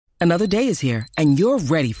Another day is here, and you're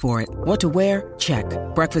ready for it. What to wear? Check.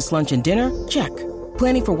 Breakfast, lunch, and dinner? Check.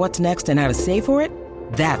 Planning for what's next and how to save for it?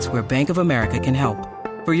 That's where Bank of America can help.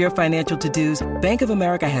 For your financial to-dos, Bank of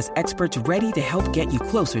America has experts ready to help get you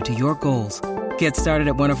closer to your goals. Get started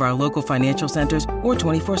at one of our local financial centers or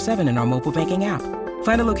 24/7 in our mobile banking app.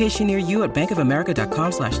 Find a location near you at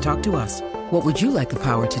bankofamerica.com/talktous. What would you like the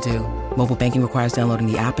power to do? Mobile banking requires downloading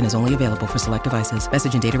the app and is only available for select devices.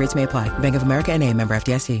 Message and data rates may apply. Bank of America N.A., member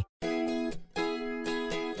FDIC.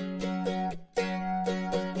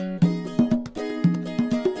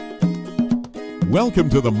 Welcome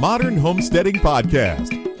to the Modern Homesteading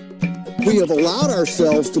Podcast. We have allowed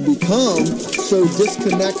ourselves to become so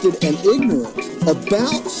disconnected and ignorant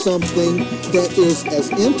about something that is as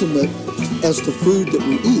intimate as the food that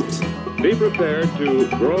we eat. Be prepared to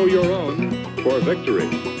grow your own for victory.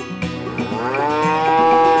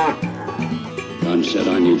 God said,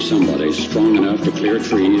 I need somebody strong enough to clear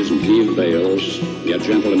trees and heave bales, yet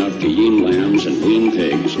gentle enough to yean lambs and wean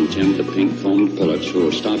pigs and tend the pink-combed pullets who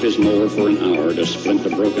will stop his mower for an hour to splint the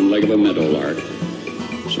broken leg of a meadowlark.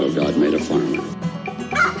 So God made a farmer.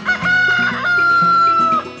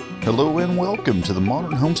 Hello and welcome to the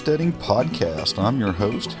Modern Homesteading Podcast. I'm your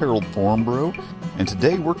host, Harold Thornborough, and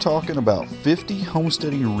today we're talking about 50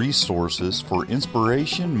 homesteading resources for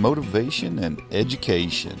inspiration, motivation, and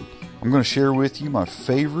education. I'm going to share with you my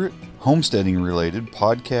favorite homesteading-related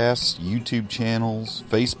podcasts, YouTube channels,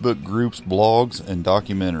 Facebook groups, blogs, and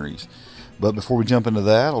documentaries. But before we jump into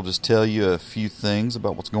that, I'll just tell you a few things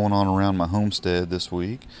about what's going on around my homestead this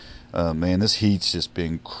week. Man, this heat's just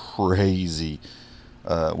been crazy.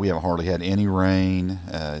 We haven't hardly had any rain.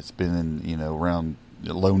 It's been in, around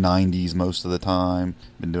low 90s most of the time.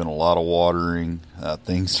 Been doing a lot of watering.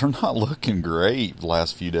 Things are not looking great the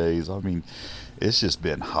last few days. I mean, it's just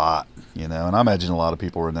been hot, and I imagine a lot of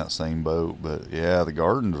people are in that same boat. But yeah, the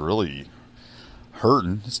garden's really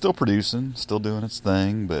hurting. It's still producing, still doing its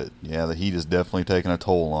thing, but yeah, the heat is definitely taking a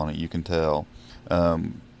toll on it. You can tell.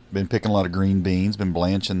 Been picking a lot of green beans, been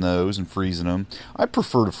blanching those and freezing them. I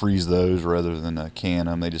prefer to freeze those rather than can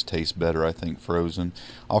them. They just taste better, I think, frozen.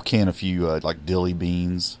 I'll can a few like dilly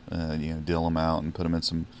beans, dill them out and put them in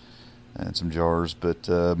some jars. But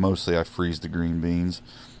mostly I freeze the green beans.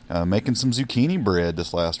 Making some zucchini bread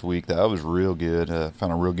this last week. That was real good.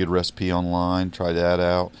 Found a real good recipe online. Tried that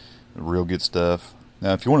out. Real good stuff.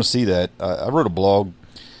 Now, if you want to see that, I wrote a blog.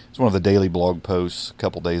 It's one of the daily blog posts a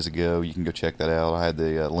couple days ago. You can go check that out. I had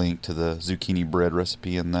the link to the zucchini bread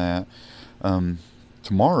recipe in that.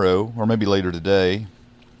 Tomorrow, or maybe later today,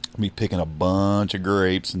 I'll be picking a bunch of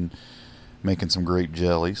grapes and making some grape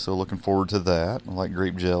jelly. So looking forward to that. I like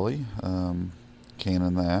grape jelly.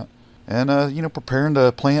 Canning that. And, preparing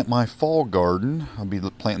to plant my fall garden. I'll be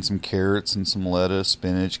planting some carrots and some lettuce,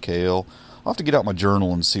 spinach, kale. I'll have to get out my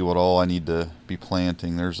journal and see what all I need to be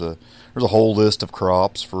planting. There's a whole list of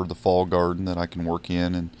crops for the fall garden that I can work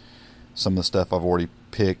in, and some of the stuff I've already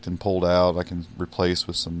picked and pulled out I can replace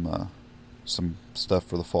with some stuff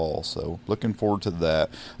for the fall. So looking forward to that.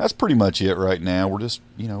 That's pretty much it right now. We're just,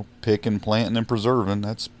 picking, planting, and preserving.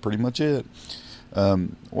 That's pretty much it. Well,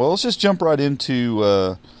 let's just jump right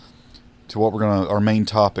into to what our main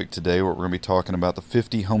topic today, what we're going to be talking about, the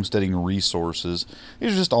 50 homesteading resources.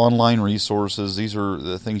 These are just online resources. These are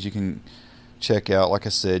the things you can check out. Like I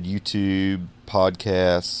said, YouTube,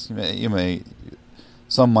 podcasts.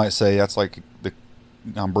 Some might say that's like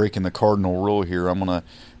I'm breaking the cardinal rule here. I'm going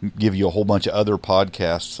to give you a whole bunch of other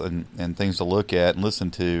podcasts and things to look at and listen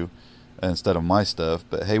to instead of my stuff.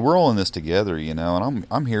 But hey, we're all in this together, and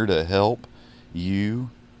I'm here to help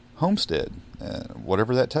you homestead.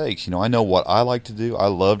 Whatever that takes. I know what I like to do. I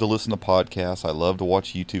love to listen to podcasts. I love to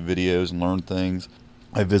watch YouTube videos and learn things.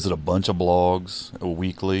 I visit a bunch of blogs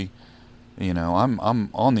weekly. I'm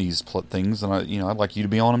on these things, and I'd like you to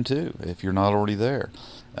be on them too if you're not already there.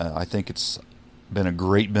 I think it's been a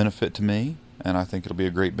great benefit to me, and I think it'll be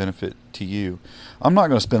a great benefit to you. I'm not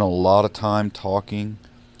going to spend a lot of time talking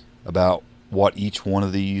about what each one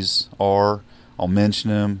of these are. I'll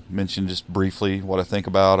mention just briefly what I think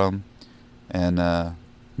about them, and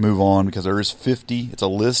move on, because there is 50. It's a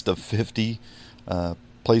list of 50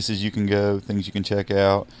 places you can go, things you can check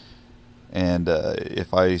out. And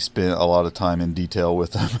if I spent a lot of time in detail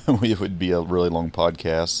with them, it would be a really long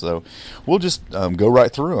podcast. So we'll just go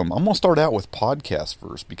right through them. I'm going to start out with podcasts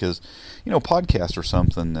first, because, podcasts are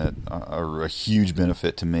something that are a huge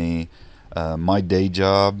benefit to me. My day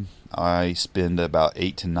job, I spend about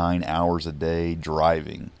 8 to 9 hours a day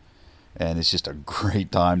driving. And it's just a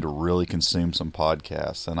great time to really consume some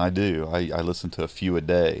podcasts. And I do. I listen to a few a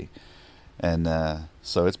day. And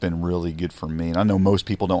so it's been really good for me. And I know most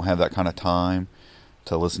people don't have that kind of time.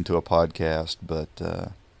 to listen to a podcast, but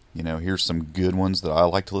here's some good ones that I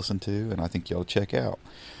like to listen to, and I think y'all check out.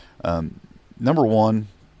 Number one,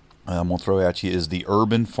 I'm going to throw at you is the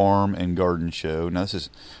Urban Farm and Garden Show. Now, this is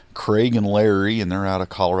Craig and Larry, and they're out of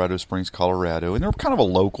Colorado Springs, Colorado, and they're kind of a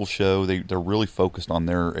local show. They're really focused on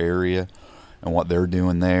their area and what they're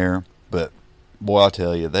doing there. But boy, I'll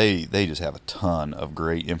tell you, they just have a ton of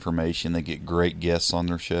great information. They get great guests on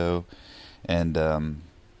their show, and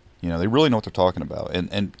they really know what they're talking about.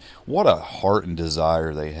 And what a heart and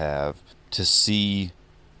desire they have to see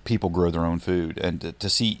people grow their own food and to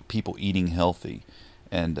see people eating healthy.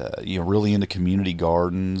 And really into community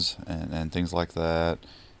gardens and things like that,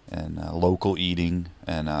 and local eating.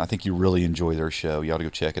 And I think you really enjoy their show. You ought to go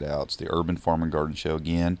check it out. It's the Urban Farm and Garden Show.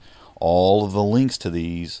 Again, all of the links to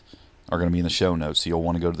these are going to be in the show notes, so you'll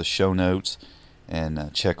want to go to the show notes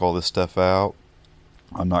and check all this stuff out.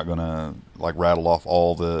 I'm not going to rattle off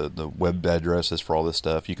all the web addresses for all this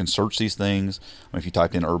stuff. You can search these things. If you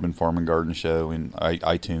type in Urban Farm and Garden Show in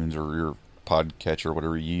iTunes or your podcatcher,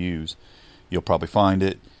 whatever you use, you'll probably find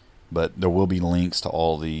it, but there will be links to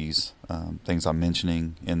all these things I'm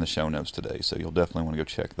mentioning in the show notes today, so you'll definitely want to go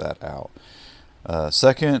check that out.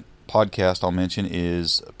 Second podcast I'll mention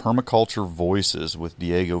is Permaculture Voices with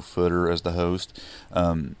Diego Footer as the host.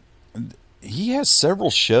 He has several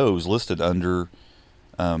shows listed under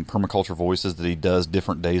Permaculture Voices that he does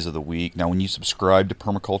different days of the week. Now, when you subscribe to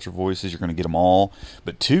Permaculture Voices, you're going to get them all,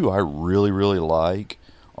 but two I really, really like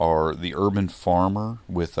are The Urban Farmer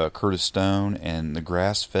with Curtis Stone and The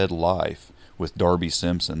Grass-Fed Life with Darby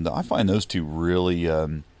Simpson. I find those two really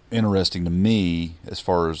interesting to me as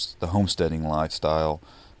far as the homesteading lifestyle.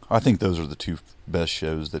 I think those are the two best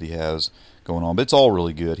shows that he has going on. But it's all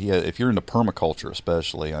really good. If you're into permaculture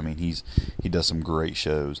especially, he does some great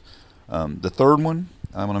shows. The third one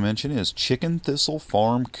I'm going to mention is Chicken Thistle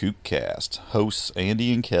Farm Coopcast. Hosts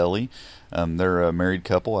Andy and Kelly. They're a married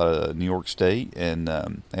couple out of New York State, and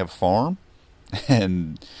they have a farm.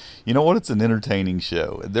 And you know what? It's an entertaining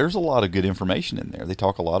show. There's a lot of good information in there. They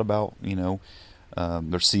talk a lot about, their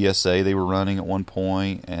CSA they were running at one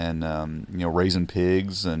point, and, raising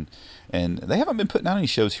pigs. And they haven't been putting out any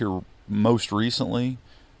shows here most recently,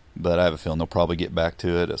 but I have a feeling they'll probably get back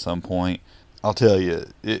to it at some point. I'll tell you,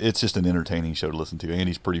 it's just an entertaining show to listen to.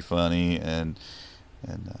 Andy's pretty funny, and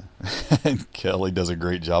Kelly does a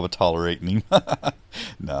great job of tolerating him.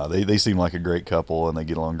 No, they seem like a great couple, and they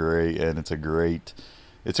get along great, and it's a great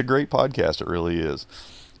podcast. It really is.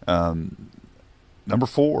 Number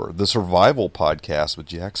 4, the Survival Podcast with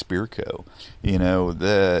Jack Spirko.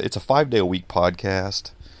 It's a 5-day-a-week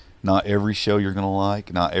podcast. Not every show you're going to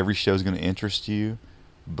like. Not every show is going to interest you.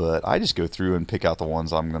 But I just go through and pick out the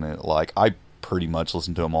ones I'm going to like. I pretty much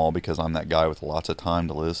listen to them all because I'm that guy with lots of time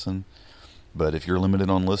to listen. But if you're limited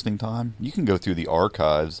on listening time, you can go through the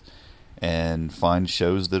archives and find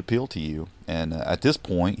shows that appeal to you. And at this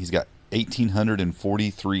point, he's got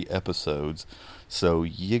 1,843 episodes, so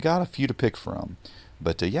you got a few to pick from.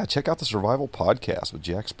 But check out the Survival Podcast with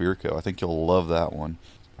Jack Spirko. I think you'll love that one.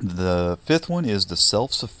 The 5th one is the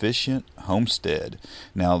Self-Sufficient Homestead.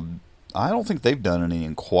 Now, I don't think they've done any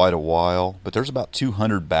in quite a while, but there's about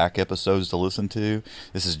 200 back episodes to listen to.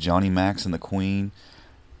 This is Johnny Max and the Queen.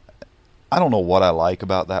 I don't know what I like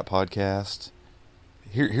about that podcast.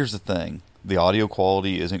 Here's the thing. The audio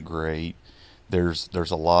quality isn't great. There's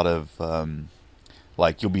a lot of,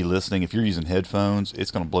 you'll be listening. If you're using headphones,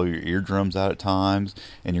 it's going to blow your eardrums out at times,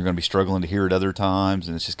 and you're going to be struggling to hear it other times,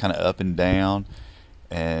 and it's just kind of up and down.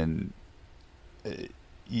 And,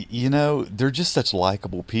 they're just such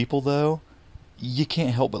likable people, though. You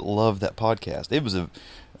can't help but love that podcast. It was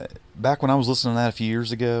back when I was listening to that a few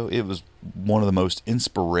years ago, it was one of the most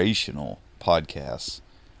inspirational podcasts,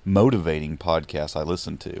 motivating podcasts I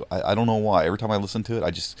listened to. I don't know why. Every time I listened to it,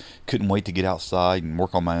 I just couldn't wait to get outside and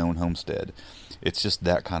work on my own homestead. It's just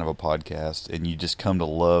that kind of a podcast, and you just come to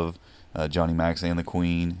love Johnny Max and the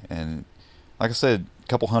Queen. And like I said, a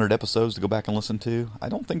couple hundred episodes to go back and listen to. I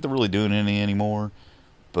don't think they're really doing any anymore.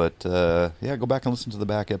 But, go back and listen to the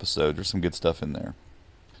back episode. There's some good stuff in there.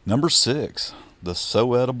 Number 6, the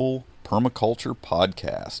So Edible Permaculture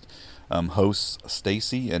Podcast. Hosts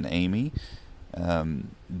Stacy and Amy.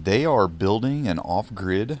 They are building an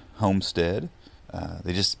off-grid homestead.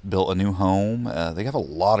 They just built a new home. They have a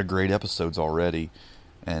lot of great episodes already.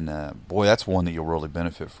 And, that's one that you'll really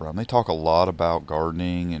benefit from. They talk a lot about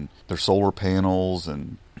gardening and their solar panels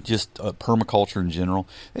and just permaculture in general.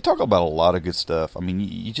 They talk about a lot of good stuff.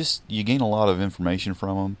 You gain a lot of information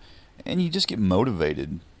from them, and you just get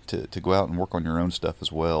motivated to go out and work on your own stuff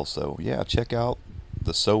as well. So, check out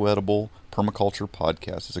the So Edible Permaculture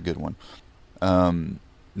Podcast. It's a good one.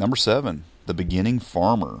 Number 7, The Beginning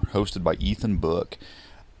Farmer, hosted by Ethan Book.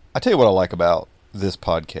 I tell you what I like about this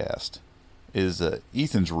podcast is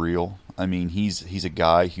Ethan's real. I mean, he's a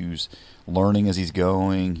guy who's learning as he's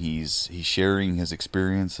going. He's sharing his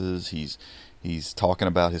experiences. He's talking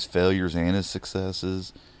about his failures and his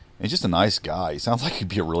successes. He's just a nice guy. He sounds like he'd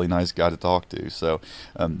be a really nice guy to talk to. So,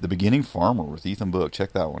 The Beginning Farmer with Ethan Book.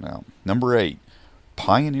 Check that one out. Number 8,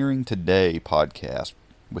 Pioneering Today podcast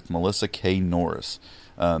with Melissa K. Norris.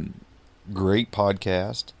 Great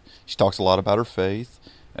podcast. She talks a lot about her faith,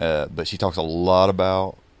 but she talks a lot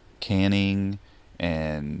about canning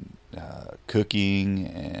and cooking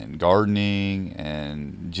and gardening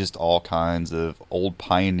and just all kinds of old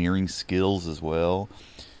pioneering skills as well.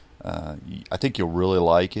 I think you'll really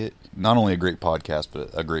like it. Not only a great podcast,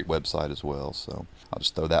 but a great website as well. So I'll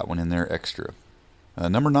just throw that one in there extra.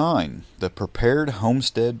 Number 9, the Prepared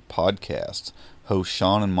Homestead podcast. Hosts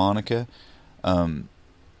Sean and Monica.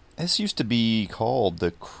 This used to be called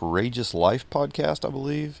the Courageous Life podcast, I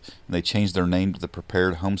believe. And they changed their name to the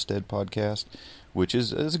Prepared Homestead podcast, which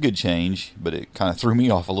is a good change, but it kind of threw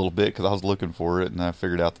me off a little bit because I was looking for it and I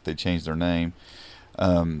figured out that they changed their name.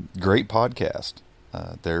 Great podcast.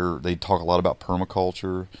 They talk a lot about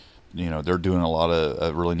permaculture. They're doing a lot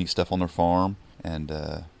of really neat stuff on their farm, and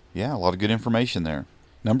a lot of good information there.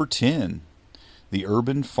 Number 10, the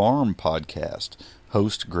Urban Farm podcast.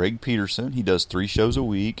 Host Greg Peterson. He does 3 shows a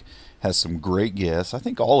week. Has some great guests. I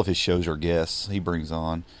think all of his shows are guests he brings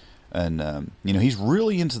on, and he's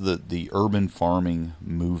really into the urban farming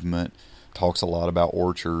movement. Talks a lot about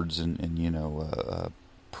orchards and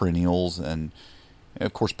perennials and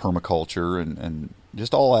of course permaculture and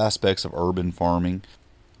just all aspects of urban farming.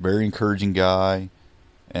 Very encouraging guy,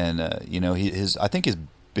 and I think his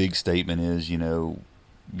big statement is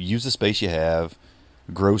use the space you have,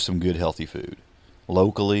 grow some good healthy food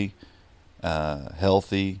locally,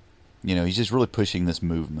 healthy. He's just really pushing this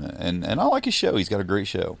movement, and I like his show. He's got a great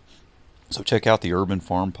show, so check out the Urban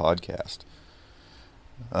Farm podcast.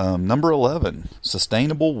 Number 11,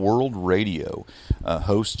 Sustainable World Radio.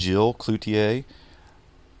 Host Jill Cloutier.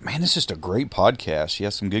 Man, it's just a great podcast. She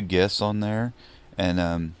has some good guests on there,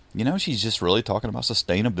 and she's just really talking about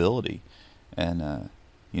sustainability, and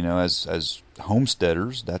as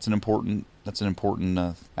homesteaders, that's an important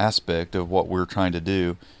aspect of what we're trying to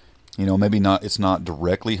do. Maybe not, it's not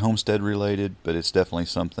directly homestead related, but it's definitely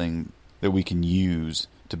something that we can use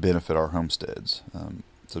to benefit our homesteads.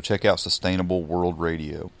 So check out Sustainable World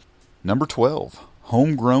Radio. Number 12,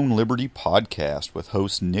 Homegrown Liberty podcast with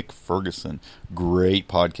host Nick Ferguson. Great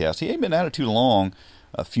podcast. He ain't been at it too long,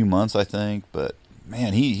 a few months I think, but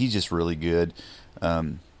man, he's just really good.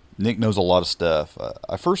 Nick knows a lot of stuff.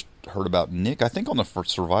 I first heard about Nick, I think, on the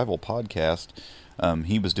Survival podcast.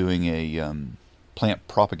 He was doing a plant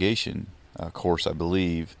propagation course, I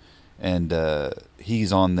believe, and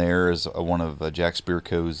he's on there as one of Jack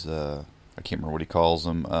Spirko's, I can't remember what he calls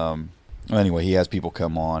them. Anyway, he has people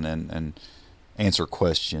come on and answer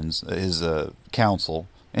questions, his counsel,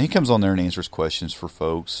 and he comes on there and answers questions for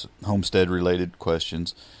folks, homestead-related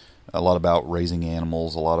questions. A lot about raising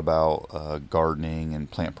animals, a lot about gardening and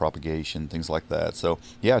plant propagation, things like that. So,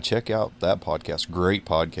 yeah, check out that podcast. Great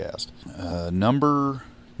podcast. Number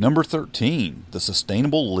 13, the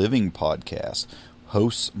Sustainable Living podcast.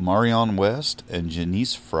 Hosts Marianne West and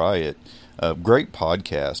Janice Fryatt. Great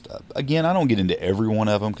podcast. Again, I don't get into every one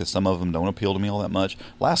of them because some of them don't appeal to me all that much.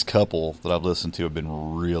 Last couple that I've listened to have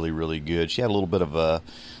been really, really good. She had a little bit of a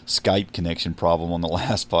Skype connection problem on the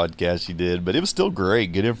last podcast she did, but it was still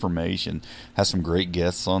great. Good information. Has some great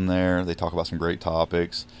guests on there. They talk about some great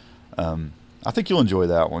topics. I think you'll enjoy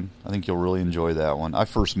that one. I think you'll really enjoy that one. I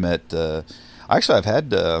first met... I've had...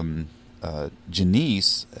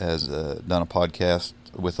 Janice has done a podcast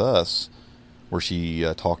with us where she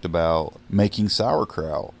talked about making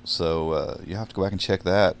sauerkraut. So you have to go back and check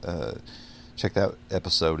that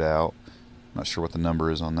episode out. I'm not sure what the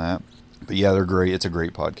number is on that. But yeah, they're great. It's a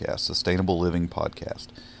great podcast. Sustainable Living podcast.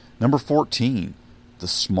 Number 14, The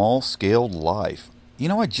Small Scaled Life.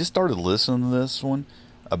 I just started listening to this one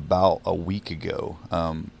about a week ago.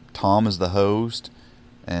 Tom is the host,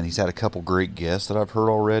 and he's had a couple great guests that I've heard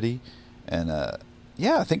already. And I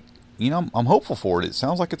think, I'm hopeful for it. It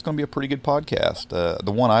sounds like it's going to be a pretty good podcast.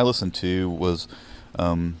 The one I listened to was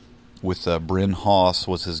with Bryn Haas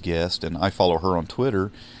was his guest, and I follow her on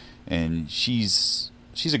Twitter, and she's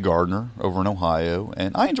a gardener over in Ohio,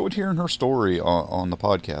 and I enjoyed hearing her story on the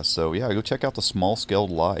podcast. So yeah, go check out The Small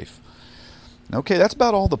Scaled Life. Okay, that's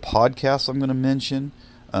about all the podcasts I'm going to mention.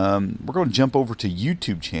 We're going to jump over to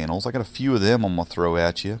YouTube channels. I got a few of them I'm going to throw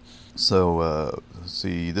at you. So let's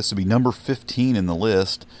see, this will be number 15 in the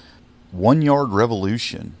list. 1 Yard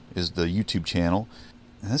Revolution is the YouTube channel.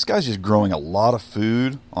 And this guy's just growing a lot of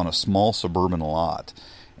food on a small suburban lot.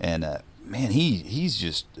 And man, he's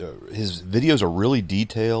just his videos are really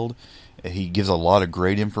detailed. He gives a lot of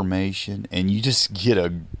great information, and you just get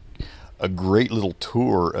a great little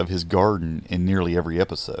tour of his garden in nearly every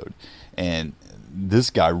episode. And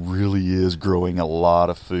this guy really is growing a lot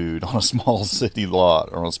of food on a small city lot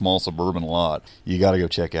or on a small suburban lot. You got to go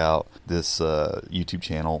check out this YouTube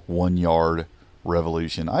channel, 1 Yard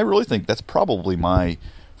Revolution. I really think that's probably my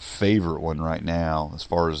favorite one right now as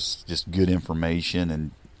far as just good information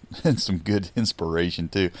and some good inspiration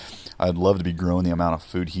too. I'd love to be growing the amount of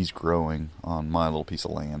food he's growing on my little piece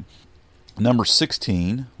of land. Number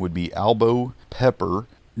 16 would be Albo Pepper.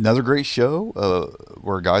 Another great show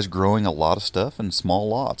where a guy's growing a lot of stuff in small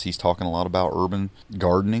lots. He's talking a lot about urban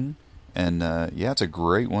gardening, and yeah, it's a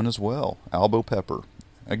great one as well. Albo Pepper.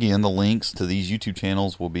 Again, the links to these YouTube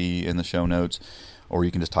channels will be in the show notes, or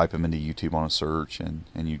you can just type them into YouTube on a search and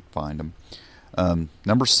you find them.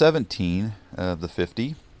 Number 17 of the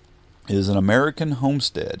 50 is An American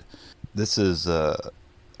Homestead. This is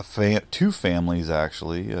two families,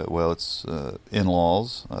 actually. Well, it's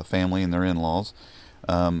in-laws, a family and their in-laws,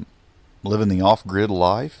 living the off-grid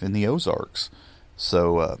life in the Ozarks.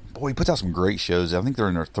 So, boy, he puts out some great shows. I think they're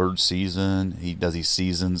in their third season. He does these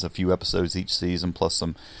seasons, a few episodes each season, plus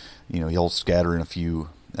some, he'll scatter in a few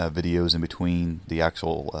videos in between the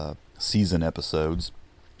actual season episodes.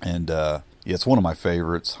 And, yeah, it's one of my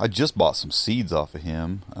favorites. I just bought some seeds off of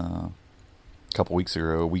him a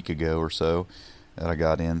week ago or so, that I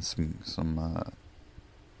got in some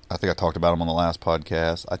I think I talked about them on the last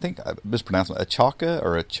podcast. I think I mispronounced it, Achoka,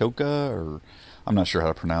 or I'm not sure how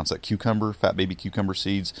to pronounce that. Fat baby cucumber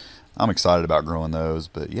seeds. I'm excited about growing those.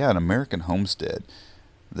 But yeah, An American Homestead.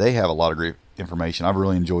 They have a lot of great information. I've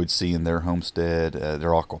really enjoyed seeing their homestead, their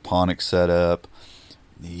aquaponics setup.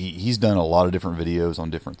 He's done a lot of different videos on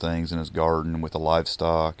different things in his garden with the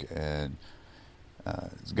livestock, and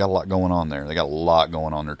it's got a lot going on there. They got a lot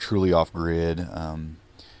going on. They're truly off grid.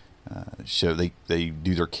 They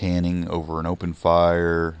do their canning over an open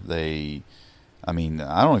fire. I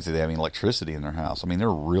don't think they have any electricity in their house. They're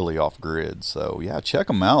really off grid. So yeah, check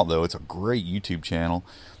them out though. It's a great YouTube channel,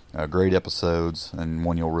 great episodes, and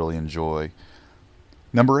one you'll really enjoy.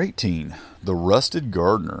 Number 18, The Rusted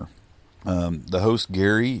Gardener. The host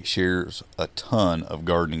Gary shares a ton of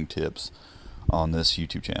gardening tips on this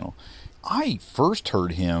YouTube channel. I first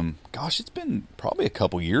heard him, it's been probably a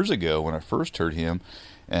couple years ago when I first heard him,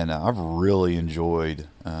 and I've really enjoyed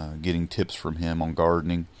getting tips from him on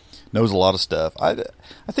gardening. Knows a lot of stuff. I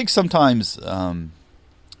think sometimes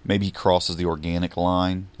maybe he crosses the organic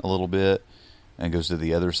line a little bit and goes to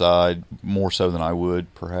the other side, more so than I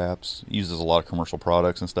would, perhaps. He uses a lot of commercial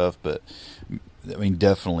products and stuff, but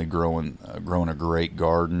definitely growing a great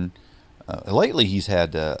garden. Lately he's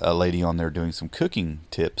had a lady on there doing some cooking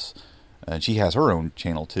tips, and she has her own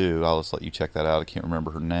channel too. I'll just let you check that out. I can't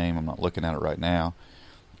remember her name. I'm not looking at it right now.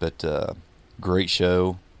 But great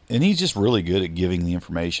show. And he's just really good at giving the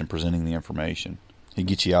information, presenting the information. He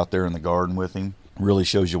gets you out there in the garden with him. Really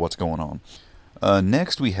shows you what's going on.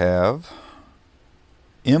 Next we have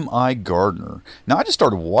M.I. Gardener. Now, I just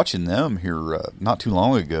started watching them here not too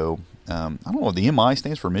long ago. I don't know, the M.I.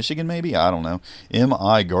 stands for Michigan maybe? I don't know.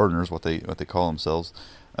 M.I. Gardener is what they call themselves.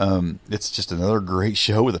 It's just another great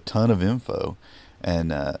show with a ton of info.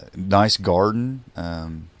 And nice garden.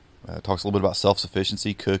 Talks a little bit about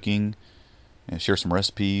self-sufficiency, cooking, and share some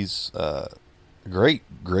recipes. Great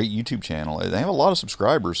YouTube channel. They have a lot of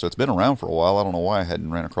subscribers, so it's been around for a while. I don't know why I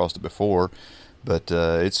hadn't ran across it before, but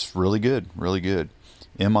it's really good, really good.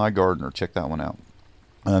 M.I. Gardener, check that one out.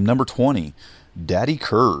 Number 20, Daddy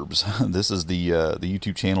Curbs. This is the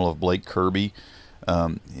YouTube channel of Blake Kirby.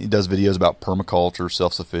 He does videos about permaculture,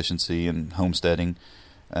 self-sufficiency, and homesteading.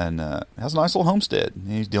 And has a nice little homestead.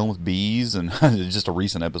 He's dealing with bees, and just a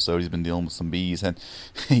recent episode, he's been dealing with some bees. And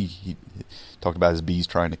he talked about his bees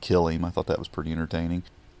trying to kill him. I thought that was pretty entertaining.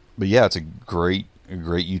 But yeah, it's a great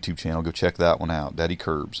YouTube channel. Go check that one out, Daddy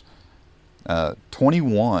Curbs.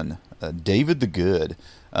 21, David the Good.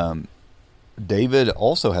 David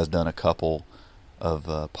also has done a couple of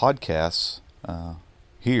podcasts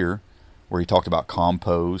here, where he talked about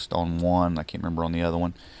compost on one. I can't remember on the other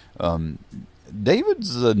one.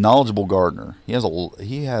 David's a knowledgeable gardener. He has a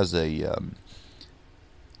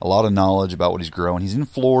lot of knowledge about what he's growing. He's in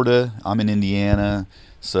Florida. I'm in Indiana,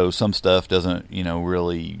 so some stuff doesn't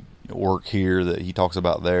really work here that he talks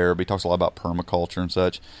about there. But he talks a lot about permaculture and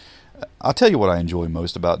such. I'll tell you what I enjoy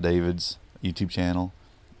most about David's YouTube channel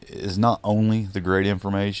is not only the great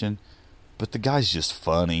information, but the guy's just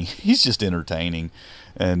funny. He's just entertaining.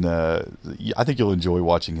 And I think you'll enjoy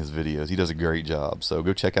watching his videos. He does a great job. So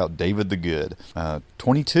go check out David the Good.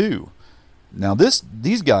 22. Now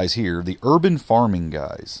these guys here, the urban farming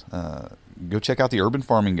guys, go check out the urban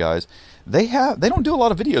farming guys. They don't do a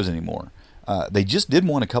lot of videos anymore. They just did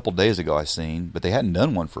one a couple days ago, I seen, but they hadn't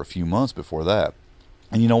done one for a few months before that.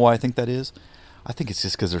 And you know why I think that is? I think it's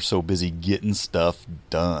just because they're so busy getting stuff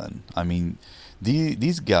done. I mean,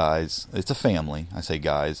 these guys, it's a family. I say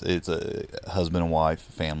guys, it's a husband and wife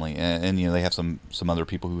family, and you know, they have some other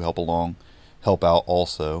people who help out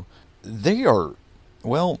also. They are,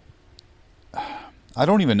 well, I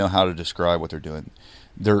don't even know how to describe what they're doing.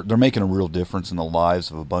 They're making a real difference in the lives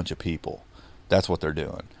of a bunch of people. That's what they're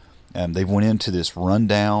doing. They've went into this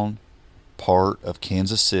rundown part of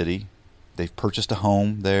Kansas City. They've purchased a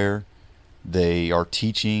home there. They are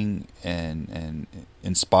teaching and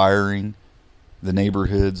inspiring the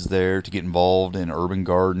neighborhoods there to get involved in urban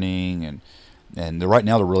gardening, and right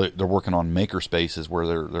now they're working on maker spaces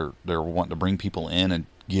where they're wanting to bring people in and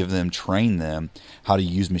train them how to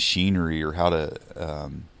use machinery or how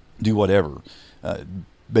to do whatever.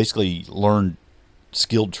 Basically learn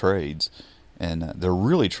skilled trades, and they're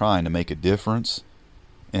really trying to make a difference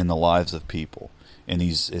in the lives of people in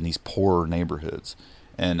these poorer neighborhoods.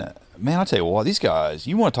 And man, I tell you what, these guys,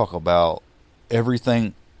 you want to talk about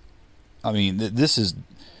everything. I mean, this is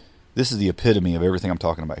the epitome of everything I'm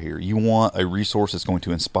talking about here. You want a resource that's going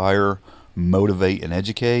to inspire, motivate, and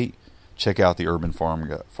educate? Check out the Urban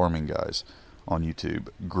Farming Guys on YouTube.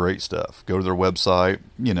 Great stuff. Go to their website,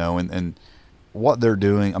 you know, and what they're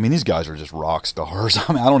doing. I mean, these guys are just rock stars.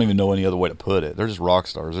 I mean, I don't even know any other way to put it. They're just rock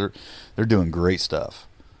stars. They're doing great stuff.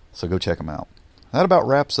 So go check them out. That about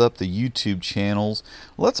wraps up the YouTube channels.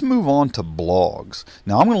 Let's move on to blogs.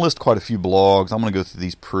 Now, I'm going to list quite a few blogs. I'm going to go through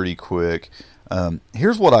these pretty quick.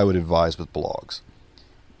 Here's what I would advise with blogs.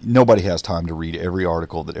 Nobody has time to read every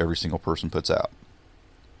article that every single person puts out.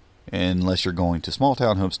 Unless you're going to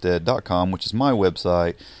smalltownhomestead.com, which is my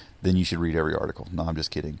website, then you should read every article. No, I'm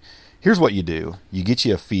just kidding. Here's what you do. You get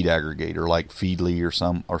you a feed aggregator like Feedly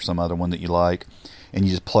or some other one that you like, and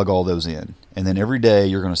you just plug all those in. And then every day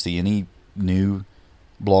you're going to see any new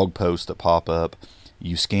blog posts that pop up.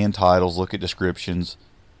 You scan titles, look at descriptions,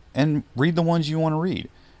 and read the ones you want to read.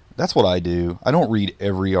 That's what I do. I don't read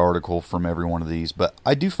every article from every one of these, but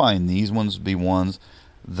I do find these ones to be ones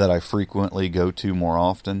that I frequently go to more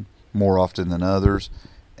often than others.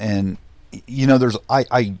 And you know,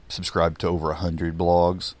 I subscribe to over 100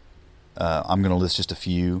 blogs. I'm going to list just a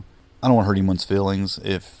few. I don't want to hurt anyone's feelings.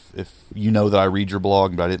 If you know that I read your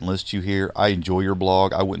blog, but I didn't list you here, I enjoy your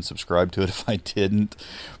blog. I wouldn't subscribe to it if I didn't.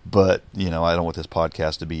 But, you know, I don't want this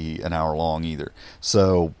podcast to be an hour long either.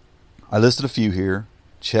 So I listed a few here.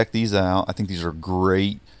 Check these out. I think these are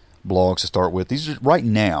great blogs to start with. These are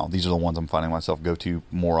the ones I'm finding myself go to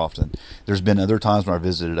more often. There's been other times when I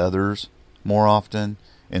visited others more often.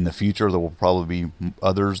 In the future, there will probably be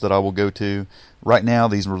others that I will go to. Right now,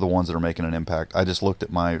 these are the ones that are making an impact. I just looked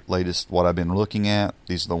at my latest, what I've been looking at.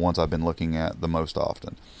 These are the ones I've been looking at the most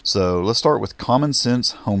often. So let's start with Common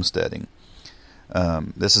Sense Homesteading.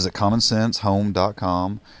 This is at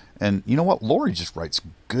commonsensehome.com. And you know what? Lori just writes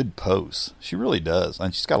good posts. She really does.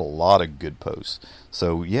 And she's got a lot of good posts.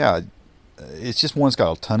 So yeah, it's just one that's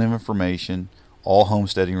got a ton of information, all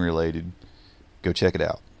homesteading related. Go check it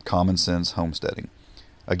out. Common Sense Homesteading.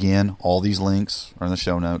 Again, all these links are in the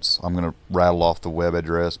show notes. I'm going to rattle off the web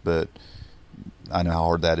address, but I know how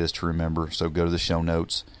hard that is to remember. So go to the show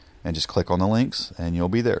notes and just click on the links, and you'll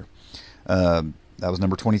be there. That was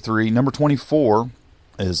number 23. Number 24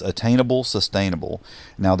 is Attainable Sustainable.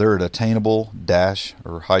 Now, they're at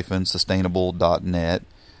attainable-sustainable.net.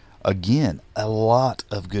 Again, a lot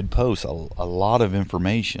of good posts, a lot of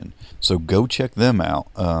information. So go check them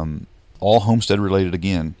out. All homestead related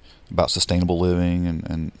again, about sustainable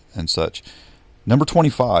living and such. Number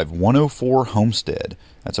 25, 104 Homestead.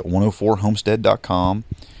 That's at 104homestead.com.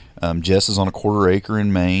 Jess is on a 1/4 acre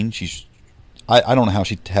in Maine. I don't know how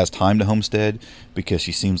she has time to homestead, because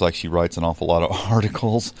she seems like she writes an awful lot of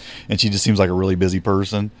articles, and she just seems like a really busy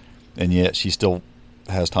person, and yet she still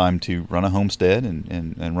has time to run a homestead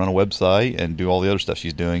and run a website and do all the other stuff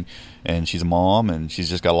she's doing. And she's a mom, and she's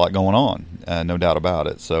just got a lot going on, no doubt about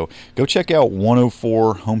it. So go check out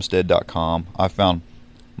 104homestead.com. I found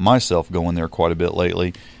myself going there quite a bit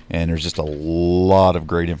lately, and there's just a lot of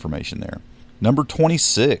great information there. Number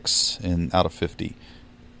 26 out of 50.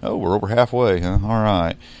 Oh, we're over halfway, huh? All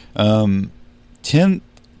right. 10th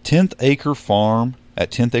Acre Farm at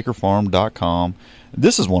 10thacrefarm.com.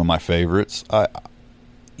 This is one of my favorites.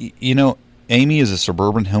 You know, Amy is a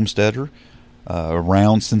suburban homesteader.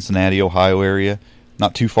 around Cincinnati, Ohio area.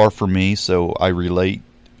 Not too far from me, so I relate.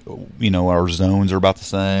 Our zones are about the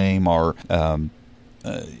same.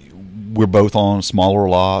 We're both on smaller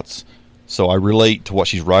lots, so I relate to what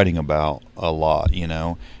she's writing about a lot,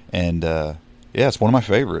 And yeah, it's one of my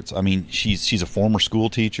favorites. I mean, she's a former school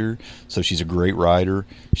teacher, so she's a great writer.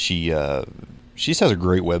 She just has a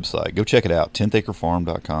great website. Go check it out,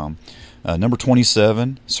 10thacrefarm.com. Number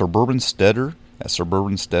 27, Suburban Steader at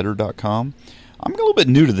suburbansteader.com. I'm a little bit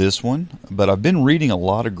new to this one, but I've been reading a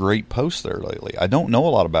lot of great posts there lately. I don't know a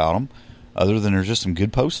lot about them, other than there's just some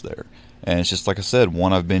good posts there. And it's just, like I said,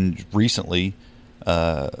 one I've been recently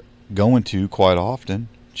going to quite often,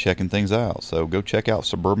 checking things out. So go check out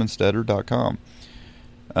suburbansteader.com.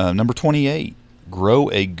 Number 28, Grow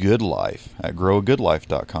a Good Life at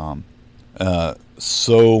growagoodlife.com.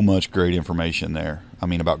 So much great information there. I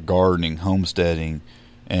mean, about gardening, homesteading,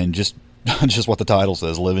 and just what the title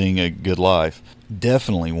says, living a good life.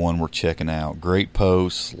 Definitely one worth checking out. Great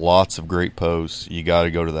posts, lots of great posts. You got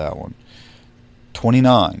to go to that one.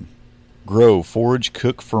 29, Grow, Forage,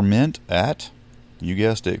 Cook, Ferment at, you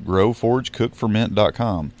guessed it,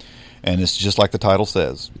 growforagecookferment.com. And it's just like the title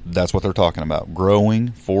says. That's what they're talking about.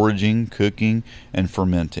 Growing, foraging, cooking, and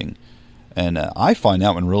fermenting. And I find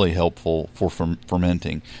that one really helpful for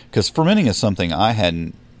fermenting, because fermenting is something I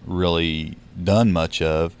hadn't really done much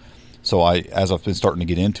of. So as I've been starting to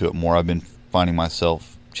get into it more, I've been finding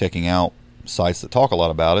myself checking out sites that talk a lot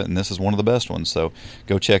about it, and this is one of the best ones. So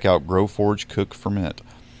go check out Grow, Forage, Cook, Ferment.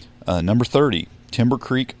 Number 30, Timber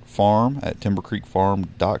Creek Farm at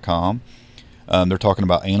timbercreekfarm.com. They're talking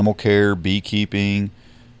about animal care, beekeeping,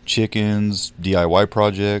 chickens, DIY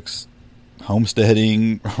projects,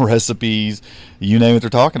 homesteading, recipes, you name it, they're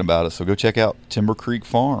talking about it. So go check out Timber Creek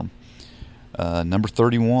Farm. Number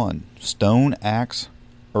 31,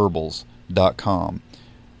 stoneaxeherbals.com.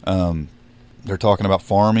 They're talking about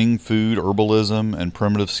farming, food, herbalism, and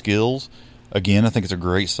primitive skills. Again, I think it's a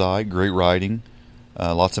great site, great writing,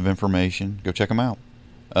 lots of information. Go check them out.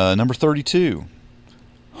 Number 32,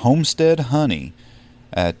 Homestead Honey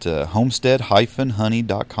at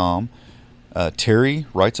homestead-honey.com. Terry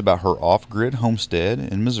writes about her off-grid homestead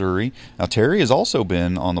in Missouri. Now, Terry has also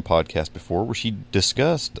been on the podcast before where she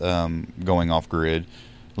discussed going off-grid,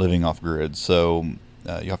 living off-grid. So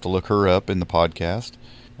you have to look her up in the podcast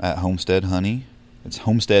at Homestead Honey. It's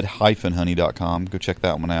homestead-honey.com. Go check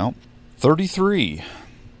that one out. 33,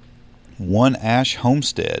 One Ash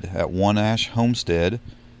Homestead at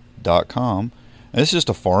oneashhomestead.com. And it's just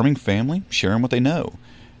a farming family sharing what they know.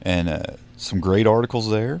 And some great articles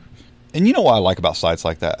there. And you know what I like about sites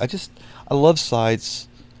like that? I love sites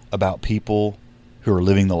about people who are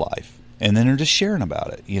living the life. And then they're just sharing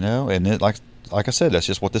about it, And it, like I said, that's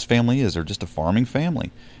just what this family is. They're just a farming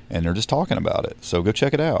family. And they're just talking about it. So go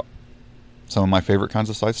check it out. Some of my favorite kinds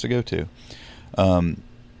of sites to go to.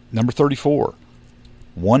 Number 34,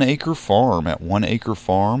 One Acre Farm at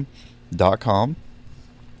oneacrefarm.com.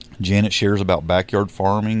 Janet shares about backyard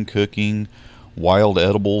farming, cooking, wild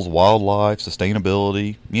edibles, wildlife,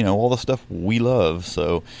 sustainability, all the stuff we love.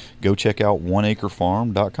 So go check out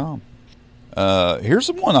oneacrefarm.com. Here's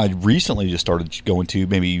the one I recently just started going to,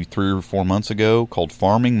 maybe 3 or 4 months ago, called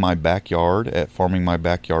Farming My Backyard at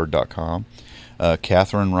farmingmybackyard.com.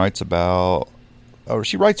 Catherine writes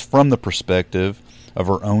she writes from the perspective of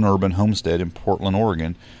her own urban homestead in Portland,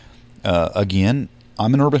 Oregon. Again,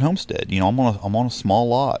 I'm an urban homestead. I'm on a small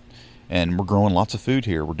lot. And we're growing lots of food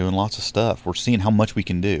here. We're doing lots of stuff. We're seeing how much we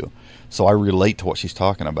can do. So I relate to what she's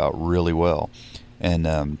talking about really well.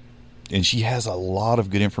 And she has a lot of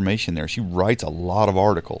good information there. She writes a lot of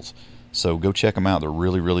articles. So go check them out. They're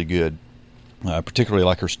really, really good. Particularly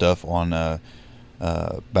like her stuff on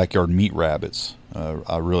backyard meat rabbits.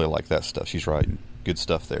 I really like that stuff. She's writing good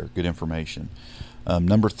stuff there. Good information.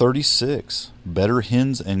 Number 36, Better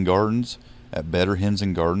Hens and Gardens at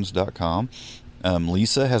betterhensandgardens.com.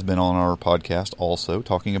 Lisa has been on our podcast also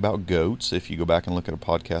talking about goats. If you go back and look at a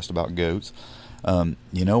podcast about goats,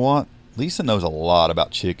 you know what? Lisa knows a lot about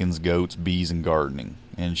chickens, goats, bees, and gardening,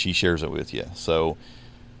 and she shares it with you. So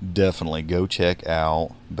definitely go check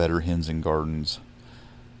out Better Hens and Gardens.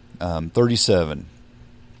 37,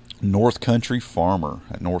 North Country Farmer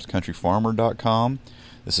at northcountryfarmer.com.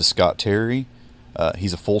 This is Scott Terry.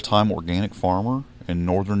 He's a full-time organic farmer in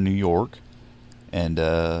northern New York, and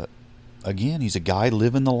again, he's a guy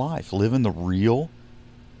living the life, living the real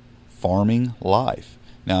farming life.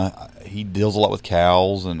 Now, he deals a lot with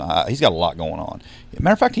cows, and he's got a lot going on.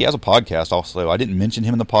 Matter of fact, he has a podcast also. I didn't mention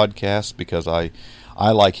him in the podcast because I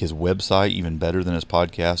like his website even better than his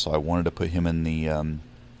podcast, so I wanted to put him in the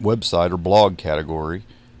website or blog category.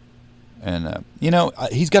 And,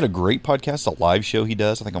 he's got a great podcast, a live show he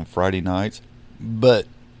does, I think on Friday nights. But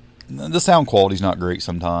the sound quality's not great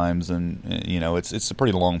sometimes. And, it's a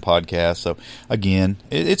pretty long podcast. So, again,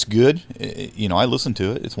 it's good. I listen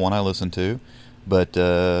to it. It's one I listen to. But,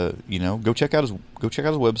 go check out his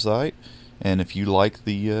website. And if you like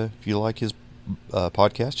his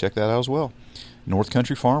podcast, check that out as well. North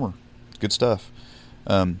Country Farmer. Good stuff.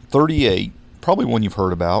 38, probably one you've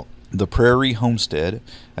heard about. The Prairie Homestead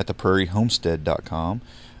at theprairiehomestead.com.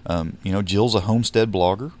 Jill's a homestead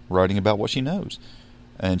blogger writing about what she knows.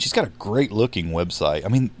 And she's got a great looking website. I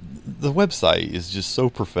mean, the website is just so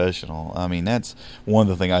professional. I mean, that's one of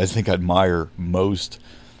the things I think I admire most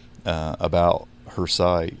about her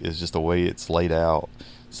site is just the way it's laid out.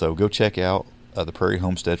 So go check out the Prairie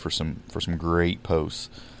Homestead for some great posts.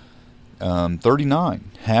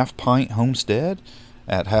 39, Half Pint Homestead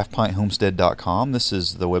at halfpinthomestead.com. This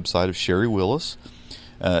is the website of Sherry Willis.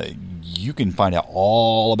 You can find out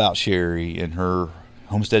all about Sherry and her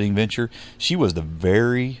homesteading venture. She was the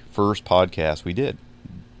very first podcast we did.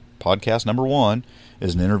 Podcast number 1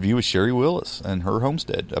 is an interview with Sherry Willis and her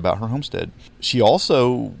homestead, about her homestead.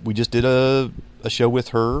 We just did a show with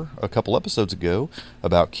her a couple episodes ago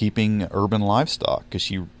about keeping urban livestock, because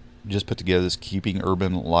she just put together this Keeping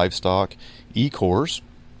Urban Livestock e-course.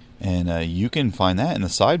 And you can find that in the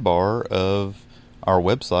sidebar of our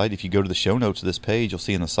website. If you go to the show notes of this page, you'll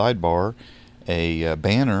see in the sidebar a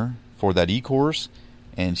banner for that e-course.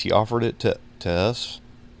 And she offered it to us,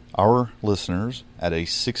 our listeners, at a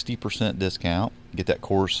 60% discount. Get that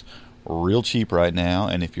course real cheap right now.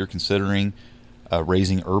 And if you're considering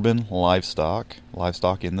raising urban livestock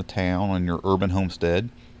in the town on your urban homestead,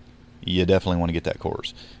 you definitely want to get that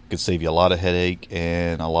course. It could save you a lot of headache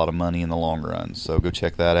and a lot of money in the long run. So go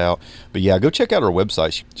check that out. But yeah, go check out her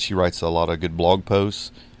website. She writes a lot of good blog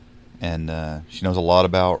posts, and she knows a lot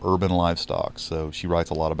about urban livestock. So she writes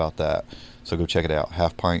a lot about that. So go check it out.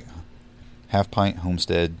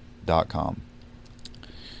 halfpinthomestead.com.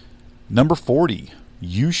 Number 40,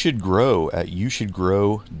 You Should Grow at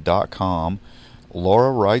youshouldgrow.com.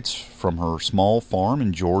 Laura writes from her small farm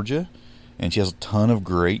in Georgia, and she has a ton of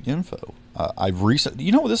great info.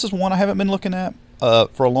 This is one I haven't been looking at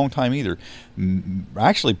for a long time either.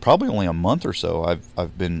 Actually, probably only a month or so.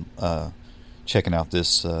 I've been checking out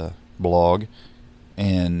this blog,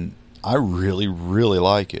 and I really, really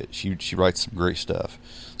like it. She writes some great stuff,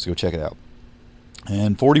 so go check it out.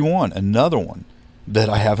 And 41, another one that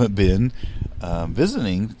I haven't been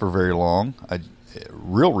visiting for very long,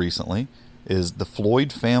 real recently, is the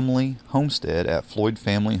Floyd Family Homestead at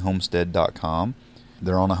floydfamilyhomestead.com.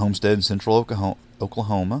 They're on a homestead in central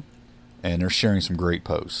Oklahoma, and they're sharing some great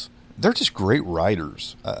posts. They're just great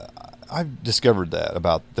writers. I've discovered that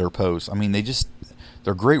about their posts. I mean,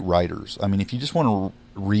 they're great writers. I mean, if you just want to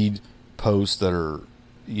read posts that are,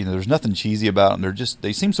 there's nothing cheesy about them.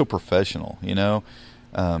 They seem so professional, you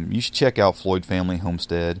should check out Floyd Family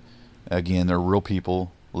Homestead. Again, they're real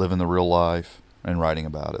people living the real life and writing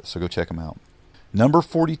about it. So go check them out. Number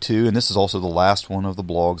 42, and this is also the last one of the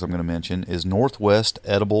blogs I'm going to mention, is Northwest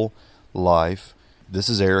Edible Life. This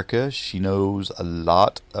is Erica. She knows a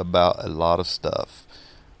lot about a lot of stuff.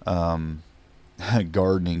 Gardening,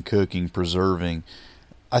 cooking, preserving.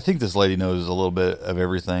 I think this lady knows a little bit of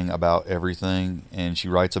everything about everything, and she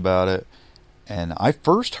writes about it. And I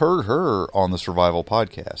first heard her on the Survival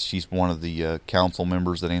Podcast. She's one of the council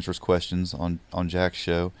members that answers questions on Jack's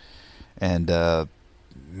show. And,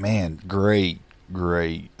 great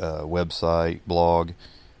website, blog,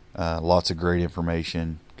 lots of great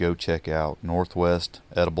information. Go check out Northwest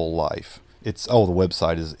Edible Life. The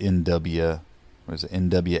website is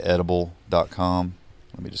nwedible.com.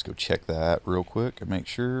 Let me just go check that real quick and make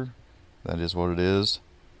sure that is what it is.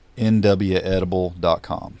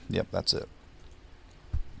 nwedible.com. Yep, that's it.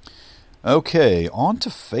 Okay, on to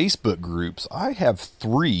Facebook groups. I have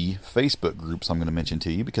 3 Facebook groups I'm going to mention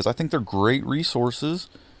to you because I think they're great resources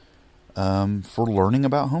for learning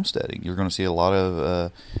about homesteading. You're going to see a lot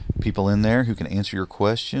of people in there who can answer your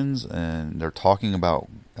questions, and they're talking about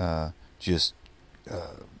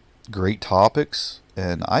great topics.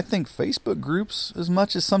 And I think Facebook groups, as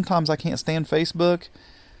much as sometimes I can't stand Facebook,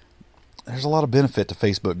 there's a lot of benefit to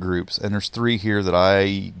Facebook groups. And there's 3 here that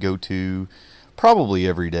I go to probably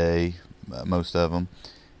every day, most of them.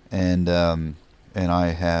 And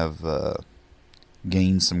I have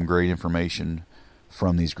gained some great information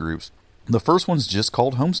from these groups. The first one's just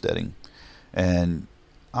called Homesteading. And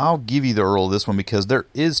I'll give you the URL of this one because there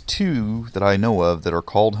is 2 that I know of that are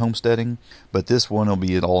called Homesteading, but this one will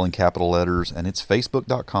be all in capital letters, and it's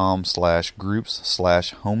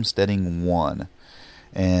facebook.com/groups/homesteading1.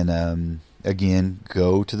 And Again,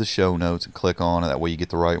 go to the show notes and click on it. That way you get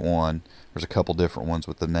the right one. There's a couple different ones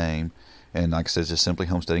with the name. And like I said, it's just Simply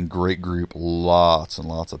Homesteading. Great group. Lots and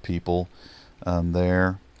lots of people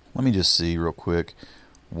there. Let me just see real quick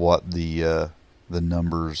what the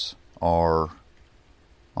numbers are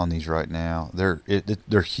on these right now.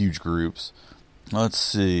 They're huge groups. Let's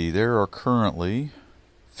see. There are currently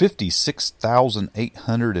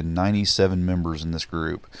 56,897 members in this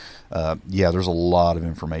group. There's a lot of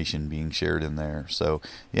information being shared in there. So,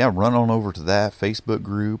 run on over to that Facebook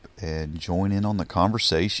group and join in on the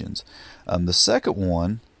conversations. The second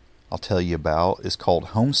one I'll tell you about is called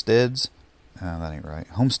Homesteads. That ain't right.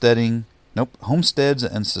 Homesteading. Nope. Homesteads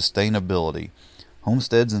and Sustainability.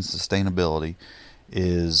 Homesteads and Sustainability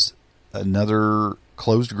is another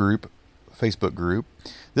closed group, Facebook group.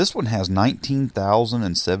 This one has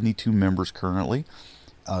 19,072 members currently.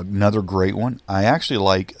 Another great one. I actually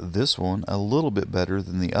like this one a little bit better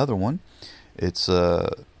than the other one. It's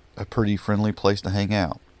a pretty friendly place to hang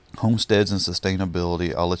out. Homesteads and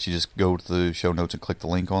Sustainability. I'll let you just go to the show notes and click the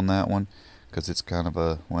link on that one because it's kind of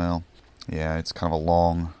a long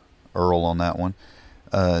URL on that one.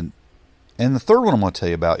 And the third one I'm going to tell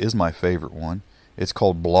you about is my favorite one. It's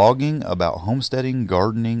called Blogging About Homesteading,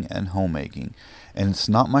 Gardening, and Homemaking. And it's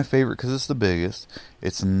not my favorite because it's the biggest.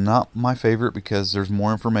 It's not my favorite because there's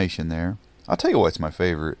more information there. I'll tell you why it's my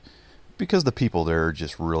favorite. Because the people there are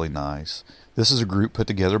just really nice. This is a group put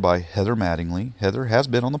together by Heather Mattingly. Heather has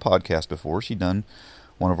been on the podcast before. She's done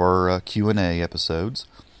one of our Q&A episodes.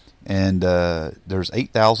 And there's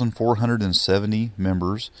 8,470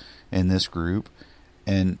 members in this group.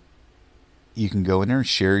 And you can go in there and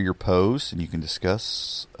share your posts, and you can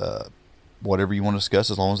discuss whatever you want to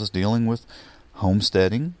discuss as long as it's dealing with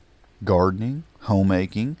homesteading, gardening,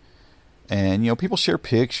 homemaking. And, people share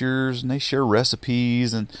pictures, and they share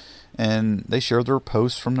recipes, and they share their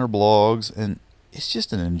posts from their blogs, and it's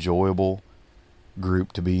just an enjoyable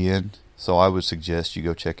group to be in. So I would suggest you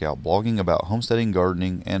go check out Blogging About Homesteading,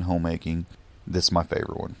 Gardening, and Homemaking. This is my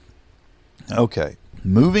favorite one. Okay,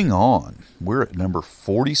 moving on. We're at number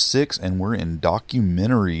 46, and we're in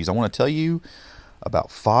documentaries. I want to tell you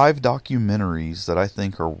about 5 documentaries that I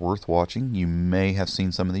think are worth watching. You may have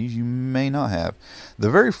seen some of these, you may not have.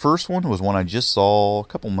 The very first one was one I just saw a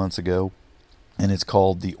couple months ago, and it's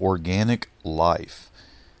called The Organic Life.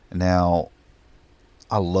 Now,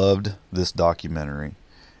 I loved this documentary.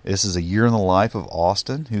 This is a year in the life of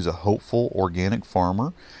Austin, who's a hopeful organic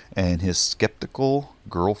farmer, and his skeptical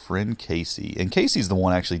girlfriend, Casey. And Casey's the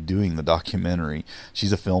one actually doing the documentary.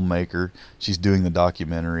 She's a filmmaker. She's doing the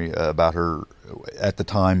documentary about her, at the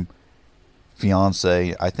time,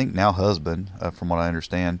 fiance, I think now husband, from what I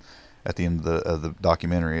understand. At the end of the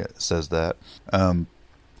documentary, it says that.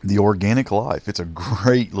 The Organic Life. It's a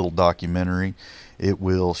great little documentary. It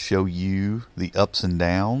will show you the ups and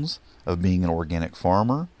downs of being an organic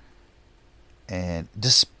farmer. And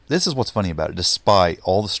this is what's funny about it. Despite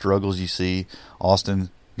all the struggles you see Austin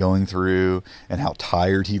going through, and how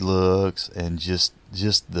tired he looks, and just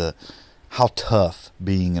how tough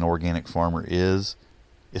being an organic farmer is,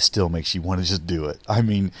 it still makes you want to just do it. I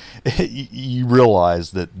mean, you realize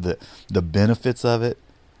that the benefits of it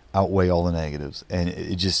outweigh all the negatives, and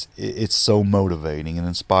it's so motivating and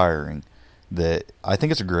inspiring that I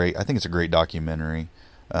think it's a great documentary.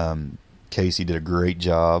 Casey did a great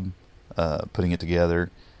job putting it together.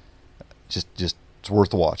 Just it's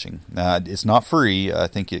worth watching. It's not free. I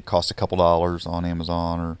think it costs a couple dollars on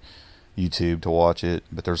Amazon or YouTube to watch it,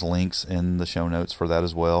 but there's links in the show notes for that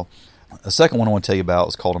as well. The second one I want to tell you about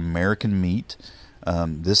is called American Meat.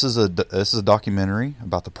 This is a documentary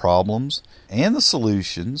about the problems and the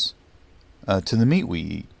solutions to the meat we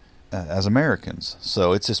eat as Americans.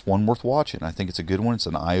 So it's just one worth watching. I think it's a good one. It's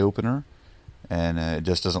an eye-opener, and it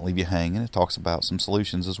just doesn't leave you hanging. It talks about some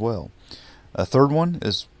solutions as well. A third one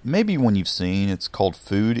is maybe one you've seen. It's called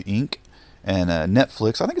Food Inc. and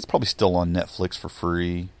Netflix. I think it's probably still on Netflix for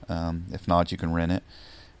free. If not, you can rent it.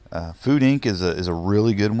 Food Inc. is a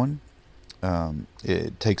really good one.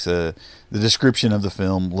 It takes the description of the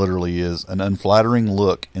film literally is an unflattering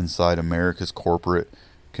look inside America's corporate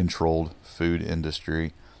controlled food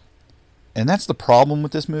industry. And that's the problem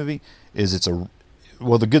with this movie, is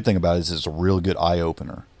the good thing about it is it's a real good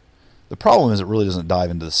eye-opener. The problem is it really doesn't dive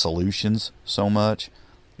into the solutions so much.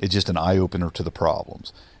 It's just an eye-opener to the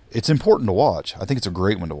problems. It's important to watch. I think it's a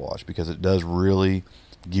great one to watch because it does really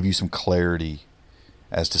give you some clarity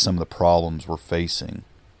as to some of the problems we're facing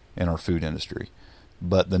in our food industry.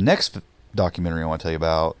 But the next documentary I want to tell you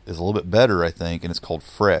about is a little bit better, I think, and it's called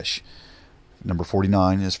Fresh. Number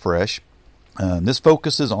 49 is Fresh. This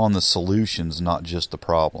focuses on the solutions, not just the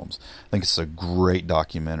problems. I think it's a great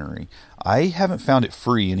documentary. I haven't found it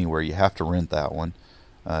free anywhere. You have to rent that one.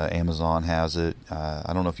 Amazon has it.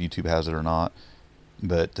 I don't know if YouTube has it or not,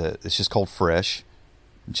 but it's just called Fresh.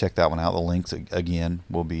 Check that one out. The links, again,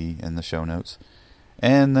 will be in the show notes.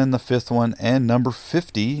 And then the fifth one, and number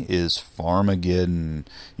 50, is Farmageddon.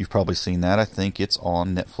 You've probably seen that. I think it's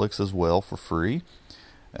on Netflix as well for free.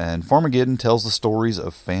 And Farmageddon tells the stories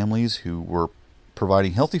of families who were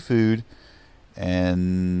providing healthy food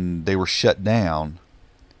and they were shut down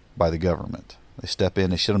by the government. They step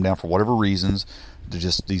in, they shut them down for whatever reasons. They're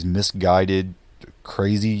just these misguided,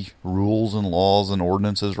 crazy rules and laws and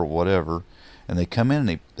ordinances or whatever. And they come in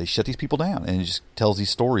and they shut these people down. And it just tells these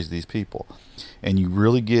stories of these people. And you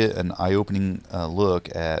really get an eye-opening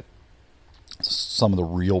look at some of the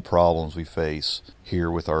real problems we face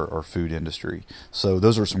here with our food industry. So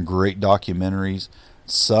those are some great documentaries.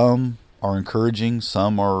 Some are encouraging,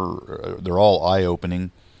 they're all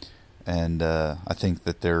eye-opening, and I think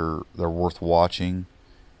that they're worth watching,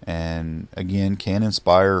 and again can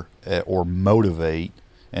inspire or motivate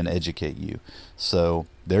and educate you. So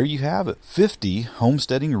there you have it, 50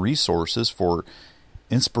 homesteading resources for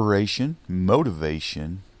inspiration,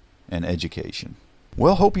 motivation, and education.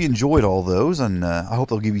 Well, hope you enjoyed all those, and I hope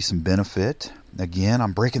they'll give you some benefit. Again,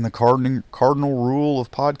 I'm breaking the cardinal rule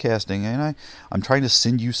of podcasting, and I'm trying to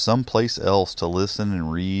send you someplace else to listen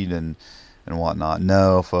and read and whatnot.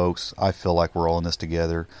 No, folks, I feel like we're all in this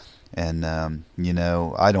together, and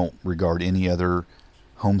I don't regard any other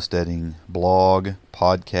homesteading blog,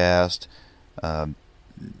 podcast,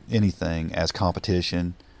 anything as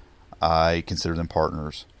competition. I consider them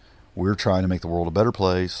partners. We're trying to make the world a better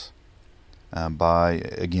place. By,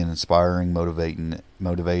 again, inspiring,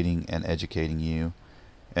 motivating, and educating you.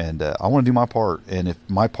 And I want to do my part. And if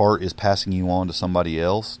my part is passing you on to somebody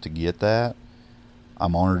else to get that,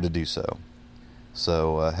 I'm honored to do so.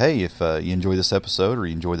 So, hey, if you enjoy this episode or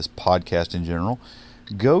you enjoy this podcast in general,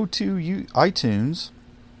 go to iTunes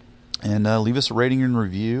and leave us a rating and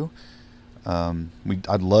review.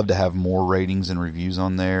 I'd love to have more ratings and reviews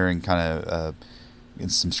on there and kind of... and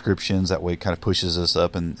subscriptions. That way it kind of pushes us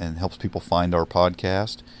up and helps people find our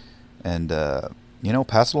podcast. And,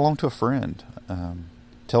 pass it along to a friend.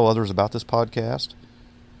 Tell others about this podcast.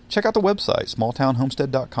 Check out the website,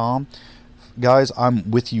 smalltownhomestead.com. Guys, I'm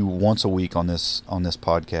with you once a week on this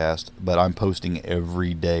podcast, but I'm posting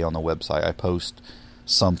every day on the website. I post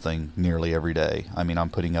something nearly every day. I mean, I'm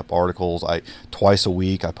putting up articles. Twice a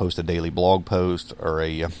week I post a daily blog post, or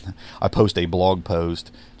I post a blog post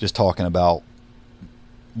just talking about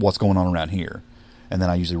what's going on around here. And then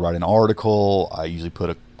I usually write an article. I usually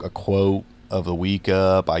put a quote of the week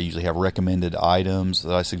up. I usually have recommended items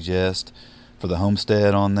that I suggest for the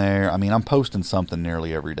homestead on there. I mean, I'm posting something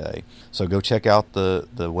nearly every day. So go check out the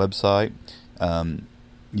website.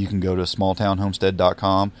 You can go to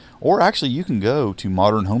smalltownhomestead.com, or actually you can go to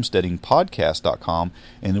modernhomesteadingpodcast.com,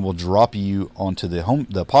 and it will drop you onto the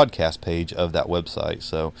podcast page of that website.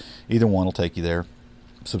 So either one will take you there.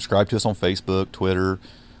 Subscribe to us on Facebook, Twitter,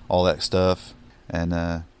 all that stuff.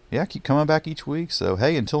 And keep coming back each week. So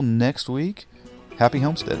hey, until next week, happy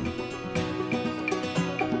homesteading.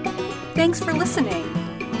 Thanks for listening.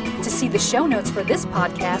 To see the show notes for this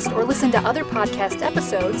podcast or listen to other podcast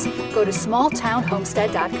episodes, go to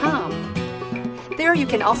smalltownhomestead.com. There you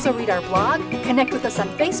can also read our blog, connect with us on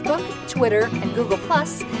Facebook, Twitter, and Google+,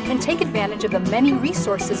 and take advantage of the many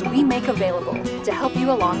resources we make available to help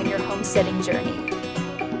you along in your homesteading journey.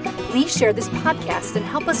 Please share this podcast and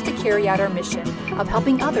help us to carry out our mission of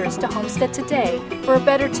helping others to homestead today for a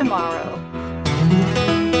better tomorrow.